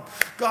 Bob,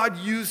 God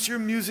used your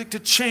music to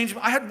change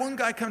me. I had one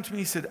guy come to me,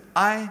 he said,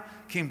 I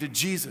came to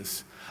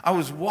Jesus. I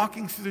was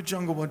walking through the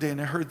jungle one day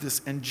and I heard this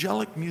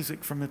angelic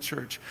music from a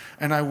church.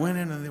 And I went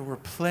in and they were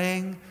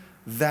playing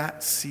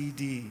that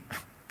CD,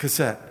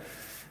 cassette.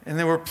 And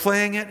they were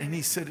playing it and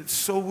he said, it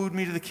so wooed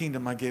me to the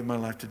kingdom, I gave my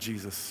life to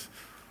Jesus.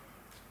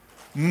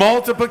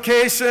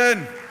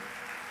 Multiplication.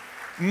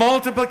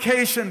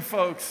 Multiplication,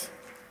 folks.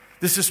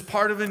 This is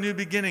part of a new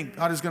beginning.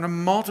 God is going to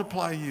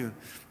multiply you.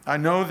 I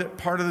know that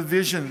part of the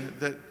vision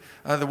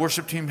that the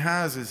worship team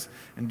has is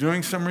in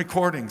doing some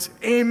recordings.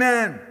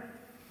 Amen.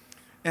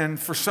 And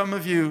for some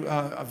of you,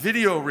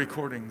 video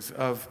recordings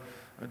of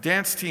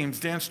dance teams,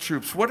 dance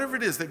troops, whatever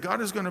it is that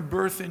God is going to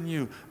birth in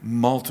you,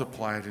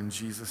 multiply it in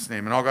Jesus'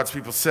 name. And all God's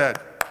people said.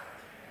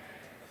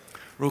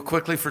 Real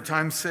quickly, for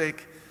time's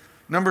sake,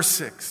 number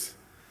 6.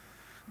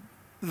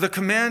 The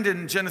command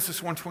in Genesis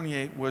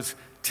 1:28 was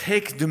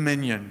take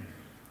dominion.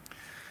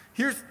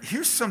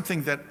 Here's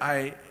something that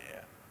I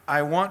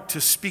want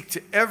to speak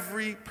to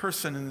every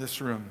person in this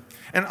room.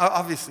 And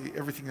obviously,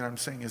 everything that I'm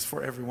saying is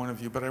for every one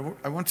of you, but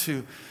I want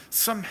to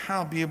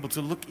somehow be able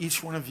to look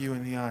each one of you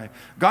in the eye.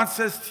 God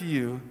says to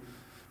you,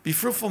 be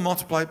fruitful,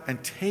 multiply,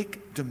 and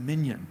take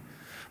dominion.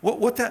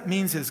 What that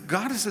means is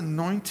God has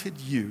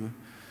anointed you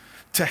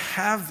to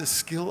have the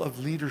skill of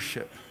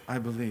leadership, I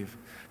believe.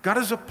 God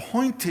has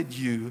appointed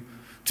you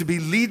to be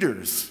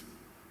leaders.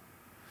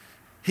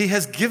 He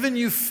has given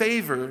you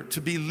favor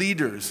to be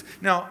leaders.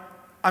 Now,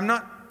 I'm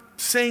not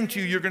saying to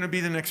you you're going to be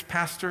the next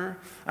pastor.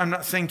 I'm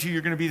not saying to you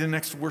you're going to be the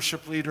next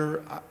worship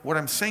leader. What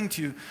I'm saying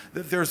to you,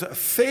 that there's a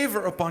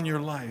favor upon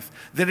your life,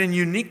 that in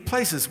unique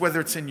places, whether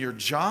it's in your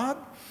job,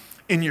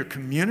 in your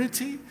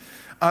community,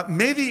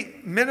 maybe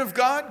men of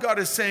God, God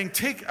is saying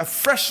take a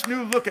fresh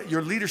new look at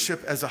your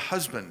leadership as a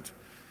husband.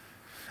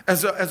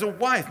 As a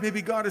wife,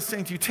 maybe God is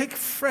saying to you, take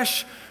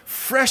fresh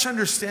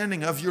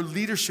understanding of your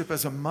leadership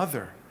as a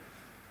mother.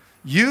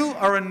 You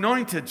are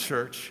anointed,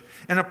 church,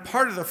 and a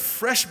part of the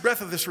fresh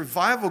breath of this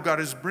revival God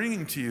is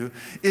bringing to you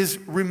is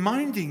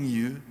reminding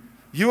you,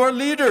 you are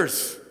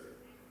leaders.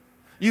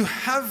 You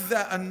have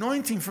that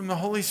anointing from the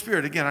Holy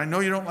Spirit. Again, I know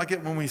you don't like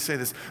it when we say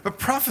this, but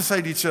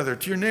prophesy to each other,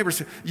 to your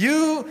neighbors.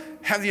 You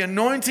have the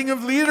anointing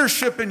of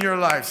leadership in your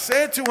life.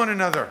 Say it to one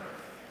another.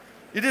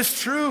 It is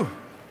true.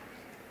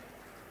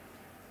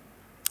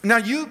 Now,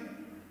 you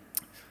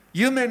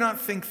may not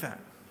think that.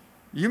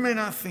 You may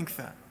not think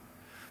that.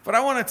 But I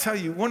want to tell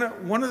you, one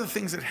of the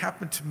things that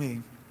happened to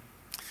me,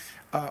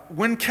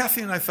 when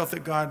Kathy and I felt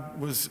that God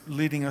was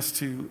leading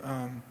us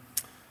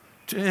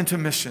into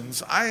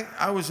missions,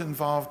 I was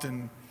involved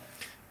in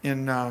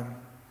I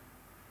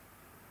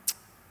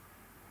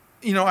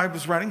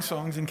was writing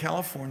songs in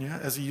California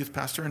as a youth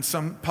pastor, and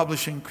some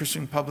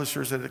Christian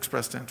publishers had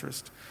expressed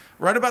interest.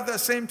 Right about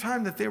that same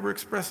time that they were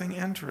expressing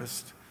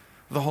interest,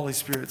 the Holy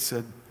Spirit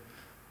said,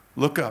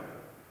 look up.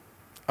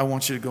 I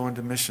want you to go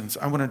into missions.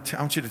 I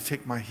want you to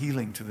take my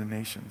healing to the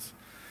nations.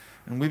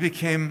 And we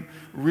became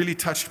really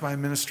touched by a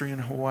ministry in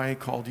Hawaii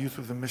called Youth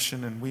with a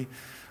Mission, and we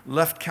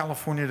left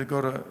California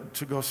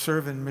to go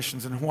serve in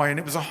missions in Hawaii. And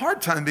it was a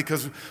hard time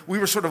because we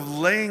were sort of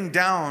laying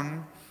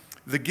down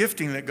the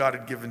gifting that God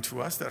had given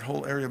to us. That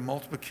whole area of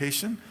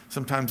multiplication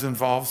sometimes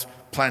involves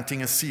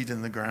planting a seed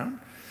in the ground.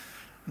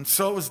 And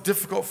so it was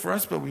difficult for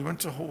us, but we went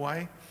to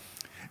Hawaii.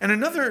 And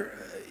another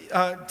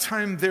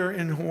time there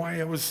in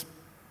Hawaii, I was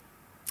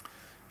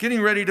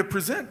getting ready to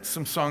present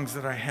some songs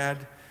that I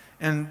had,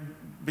 and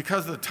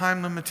because of the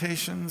time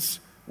limitations,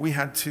 I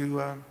had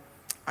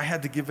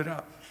to give it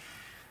up.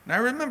 And I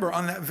remember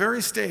on that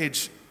very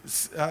stage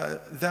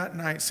that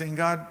night saying,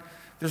 God,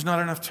 there's not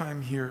enough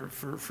time here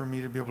for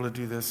me to be able to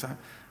do this.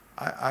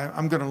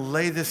 I'm going to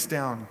lay this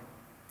down.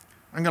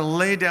 I'm going to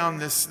lay down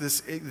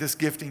this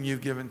gifting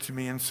you've given to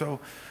me. And so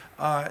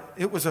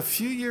it was a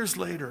few years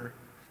later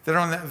that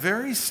on that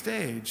very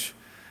stage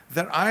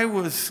that I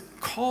was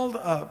called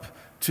up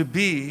to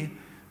be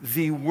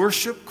the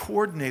worship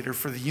coordinator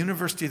for the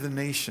University of the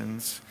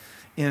Nations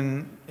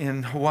in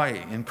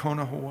Hawaii, in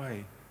Kona,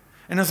 Hawaai.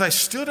 And as I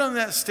stood on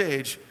that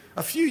stage,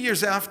 a few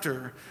years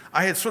after,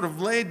 I had sort of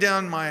laid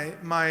down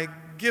my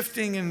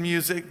gifting in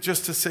music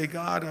just to say,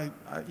 God,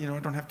 I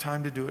don't have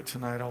time to do it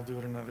tonight. I'll do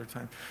it another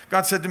time.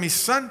 God said to me,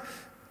 son,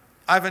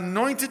 I've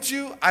anointed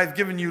you. I've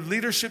given you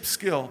leadership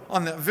skill.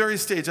 On that very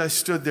stage, I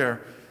stood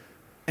there,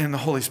 and the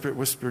Holy Spirit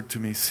whispered to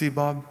me, see,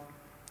 Bob,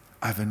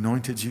 I've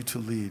anointed you to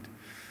lead.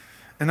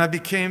 And I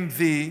became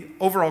the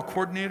overall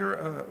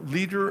coordinator,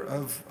 leader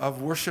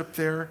of worship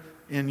there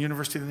in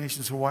University of the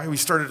Nations, Hawaii. We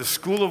started a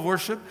school of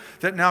worship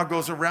that now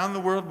goes around the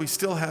world. We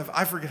still have,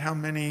 I forget how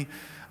many,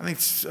 I think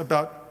it's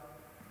about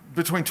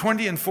between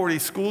 20 and 40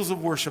 schools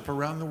of worship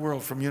around the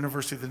world from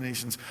University of the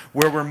Nations,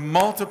 where we're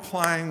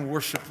multiplying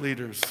worship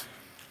leaders.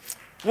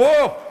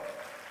 Whoa!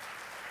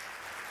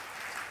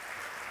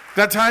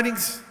 Glad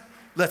tidings?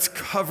 Let's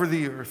cover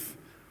the earth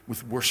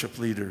with worship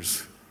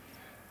leaders.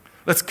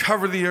 Let's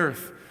cover the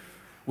earth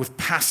with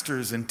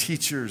pastors and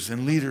teachers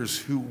and leaders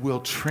who will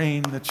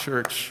train the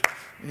church.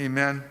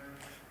 Amen.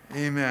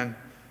 Amen.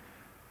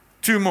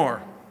 2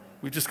 more.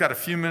 We've just got a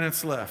few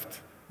minutes left.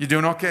 You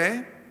doing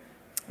okay?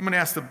 I'm going to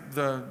ask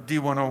the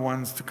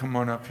D101s to come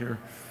on up here.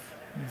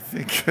 I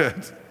think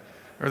good.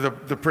 Or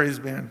the praise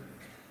band.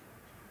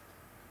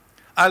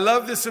 I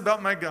love this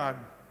about my God.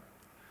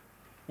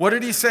 What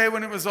did he say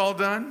when it was all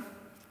done?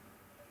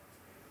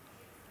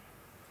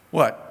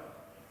 What?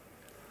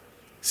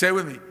 Say it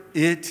with me.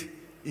 It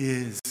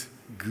is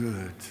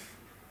good.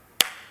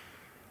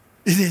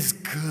 It is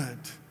good.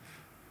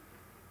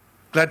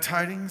 Glad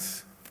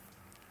tidings?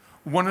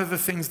 One of the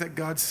things that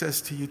God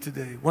says to you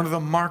today, one of the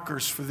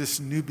markers for this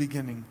new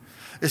beginning,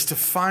 is to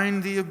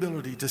find the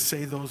ability to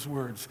say those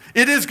words.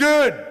 It is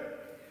good.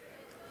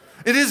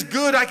 It is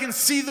good. I can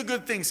see the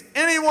good things.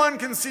 Anyone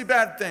can see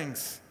bad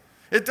things.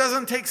 It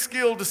doesn't take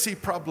skill to see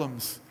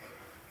problems.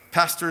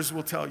 Pastors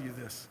will tell you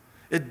this.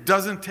 It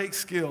doesn't take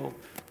skill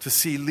to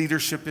see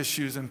leadership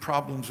issues and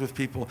problems with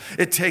people.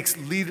 It takes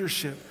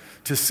leadership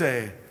to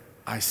say,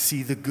 I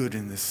see the good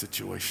in this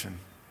situation.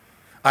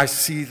 I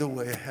see the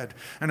way ahead.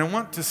 And I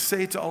want to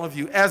say to all of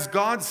you, as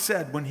God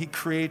said when He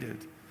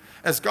created,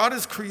 as God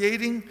is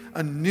creating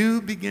a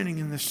new beginning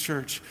in this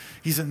church,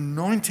 He's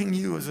anointing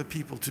you as a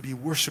people to be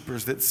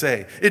worshipers that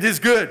say, it is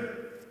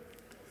good.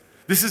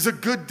 This is a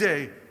good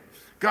day.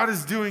 God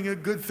is doing a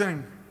good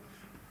thing.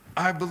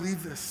 I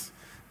believe this.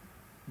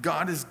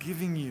 God is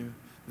giving you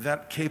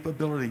that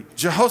capability.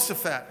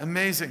 Jehoshaphat,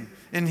 amazing.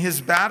 In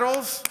his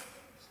battles,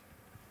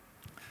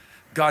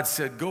 God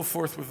said, go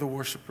forth with the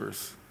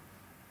worshipers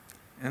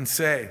and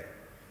say,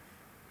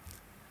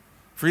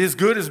 for He is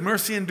good, His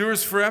mercy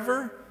endures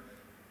forever.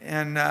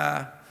 And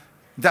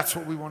that's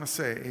what we want to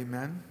say,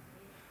 amen.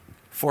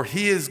 For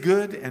He is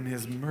good and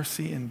His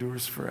mercy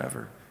endures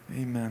forever.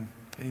 Amen,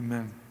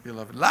 amen,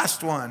 beloved.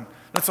 Last one,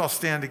 let's all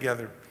stand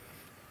together.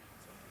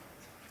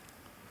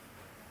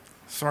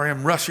 Sorry,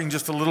 I'm rushing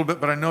just a little bit,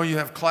 but I know you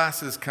have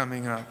classes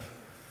coming up.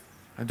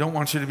 I don't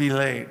want you to be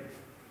late.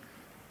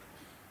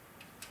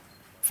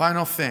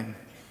 Final thing.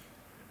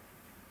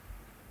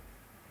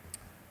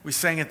 We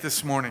sang it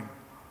this morning.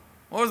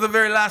 What was the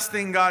very last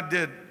thing God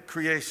did?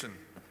 Creation.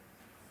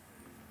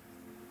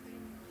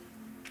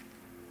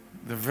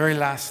 The very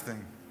last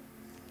thing.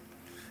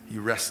 He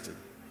rested.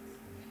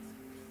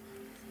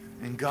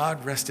 And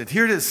God rested.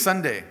 Here it is,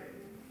 Sunday.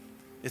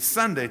 It's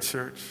Sunday,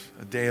 church,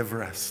 a day of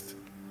rest.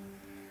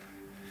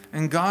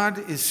 And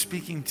God is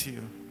speaking to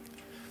you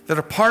that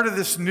a part of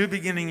this new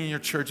beginning in your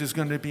church is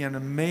going to be an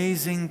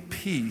amazing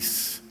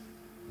peace,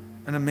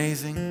 an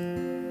amazing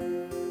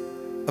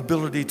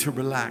ability to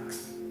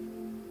relax.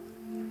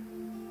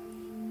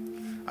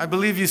 I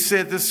believe you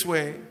say it this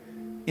way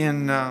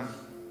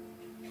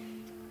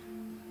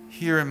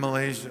here in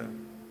Malaysia.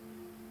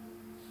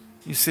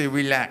 You say,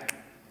 relax.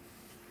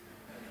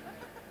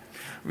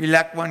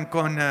 Relax one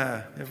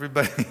corner,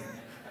 everybody.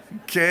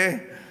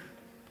 Okay?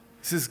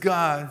 This is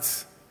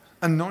God's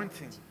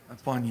anointing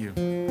upon you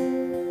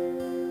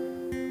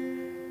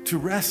to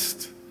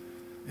rest.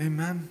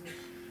 Amen.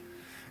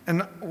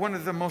 And one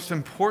of the most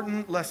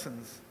important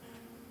lessons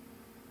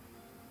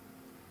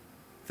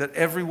that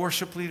every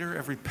worship leader,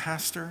 every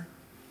pastor,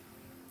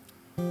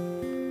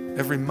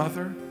 every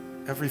mother,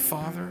 every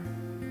father,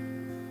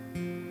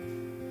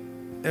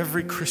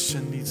 every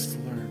Christian needs to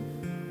learn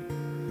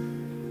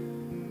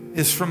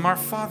is from our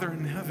Father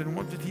in heaven.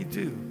 What did He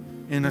do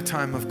in a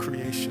time of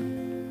creation?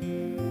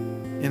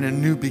 In a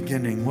new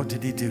beginning, what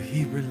did He do?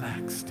 He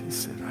relaxed. He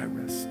said, I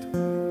rest.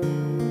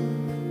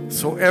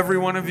 So every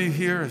one of you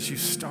here, as you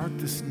start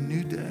this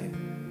new day,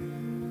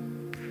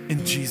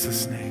 in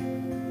Jesus' name,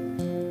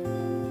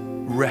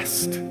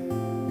 rest.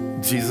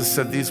 Jesus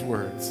said these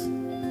words.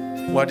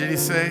 What did He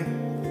say?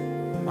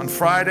 On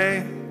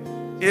Friday,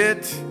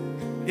 it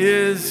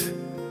is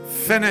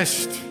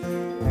finished.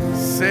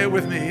 Say it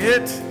with me.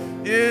 It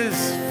is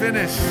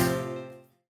finished.